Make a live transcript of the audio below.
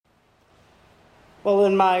Well,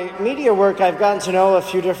 in my media work, I've gotten to know a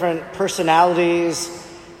few different personalities,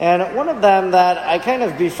 and one of them that I kind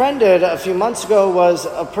of befriended a few months ago was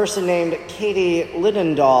a person named Katie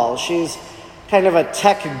Linendoll. She's kind of a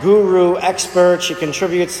tech guru expert. She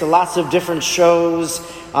contributes to lots of different shows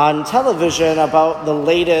on television about the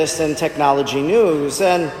latest in technology news.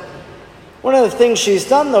 And one of the things she's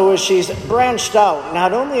done, though, is she's branched out.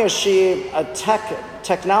 Not only is she a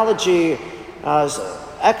technology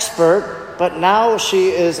expert, but now she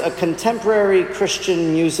is a contemporary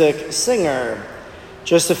Christian music singer.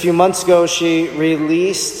 Just a few months ago, she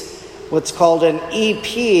released what's called an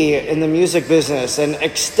EP in the music business, an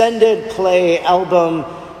extended play album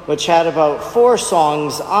which had about 4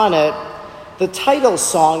 songs on it. The title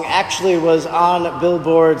song actually was on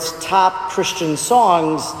Billboard's top Christian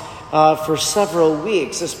songs for several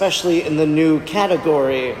weeks, especially in the new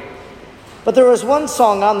category. But there was one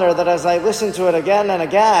song on there that as I listened to it again and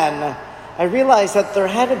again, I realized that there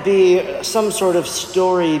had to be some sort of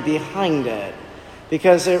story behind it,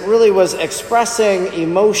 because it really was expressing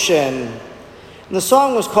emotion. And the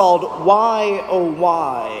song was called Why, Oh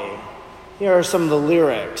Why. Here are some of the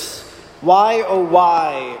lyrics. Why, oh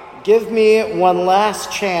why, give me one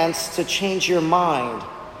last chance to change your mind.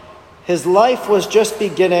 His life was just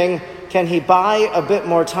beginning, can he buy a bit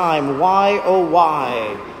more time? Why, oh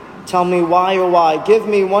why, tell me why, oh why, give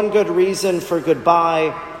me one good reason for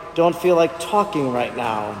goodbye. Don't feel like talking right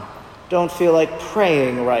now. Don't feel like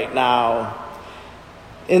praying right now.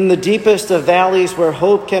 In the deepest of valleys where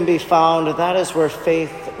hope can be found, that is where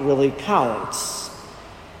faith really counts.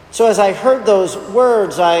 So as I heard those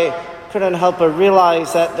words, I couldn't help but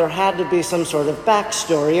realize that there had to be some sort of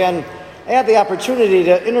backstory. And I had the opportunity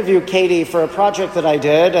to interview Katie for a project that I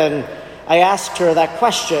did, and I asked her that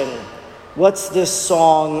question, what's this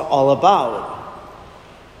song all about?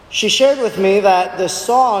 She shared with me that this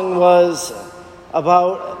song was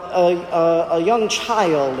about a young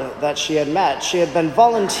child that she had met. She had been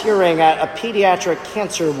volunteering at a pediatric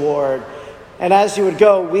cancer ward, and as you would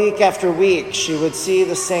go week after week, she would see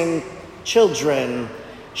the same children.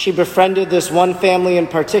 She befriended this one family in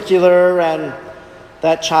particular, and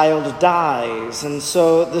that child dies. And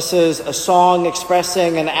so this is a song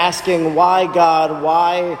expressing and asking, why, God,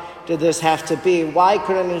 why did this have to be? Why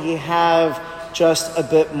couldn't he have just a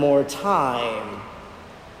bit more time?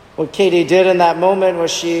 What Katie did in that moment was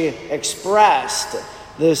she expressed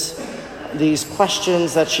these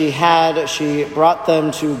questions that she had. She brought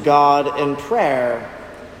them to God in prayer.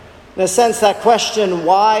 In a sense, that question,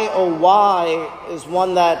 why, oh why, is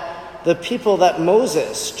one that the people that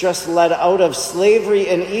Moses just led out of slavery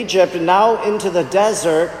in Egypt, now into the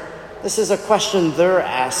desert, this is a question they're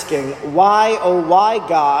asking. Why, oh why,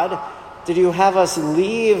 God, did you have us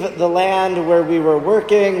leave the land where we were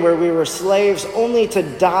working, where we were slaves, only to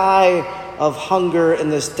die of hunger in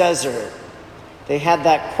this desert? They had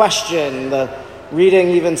that question. The reading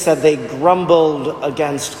even said they grumbled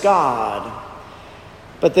against God.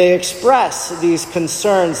 But they express these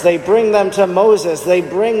concerns. They bring them to Moses. They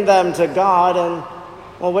bring them to God. And,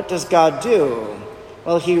 well, what does God do?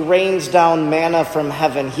 Well, he rains down manna from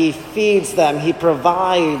heaven. He feeds them. He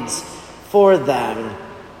provides for them.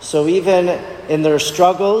 So even in their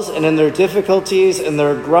struggles and in their difficulties and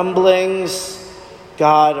their grumblings,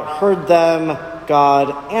 God heard them,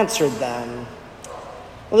 God answered them.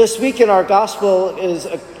 Well, this week in our gospel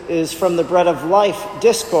is from the Bread of Life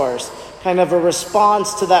discourse, kind of a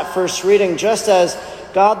response to that first reading. Just as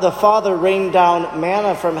God the Father rained down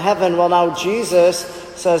manna from heaven, well, now Jesus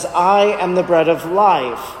says, I am the bread of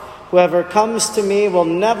life. Whoever comes to me will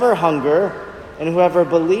never hunger, and whoever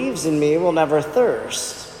believes in me will never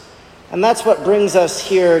thirst. And that's what brings us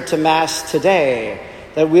here to Mass today,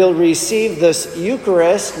 that we'll receive this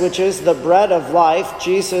Eucharist, which is the bread of life,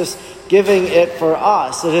 Jesus giving it for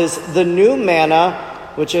us. It is the new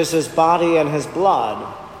manna, which is his body and his blood.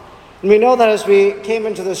 And we know that as we came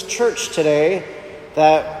into this church today,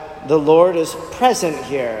 that the Lord is present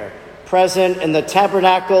here, present in the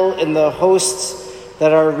tabernacle, in the hosts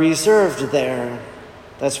that are reserved there.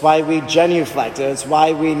 That's why we genuflected. It's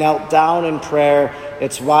why we knelt down in prayer.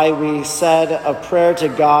 It's why we said a prayer to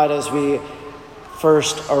God as we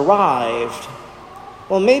first arrived.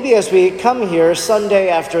 Well, maybe as we come here Sunday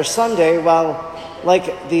after Sunday, well,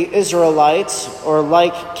 like the Israelites or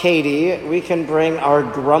like Katie, we can bring our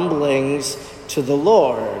grumblings to the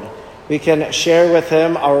Lord. We can share with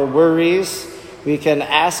him our worries. We can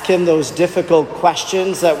ask him those difficult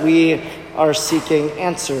questions that we are seeking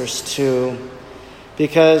answers to.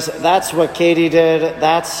 Because that's what Katie did,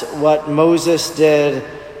 that's what Moses did,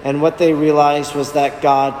 and what they realized was that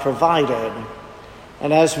God provided.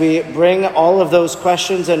 And as we bring all of those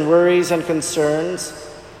questions and worries and concerns,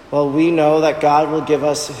 well, we know that God will give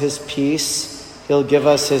us his peace. He'll give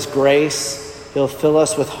us his grace. He'll fill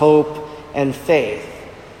us with hope and faith.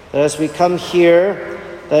 That as we come here,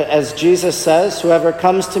 that as Jesus says, whoever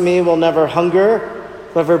comes to me will never hunger.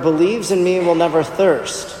 Whoever believes in me will never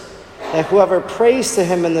thirst. That whoever prays to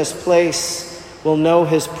him in this place will know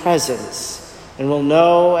his presence and will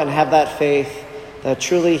know and have that faith that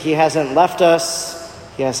truly he hasn't left us,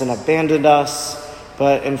 he hasn't abandoned us,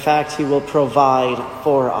 but in fact he will provide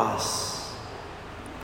for us.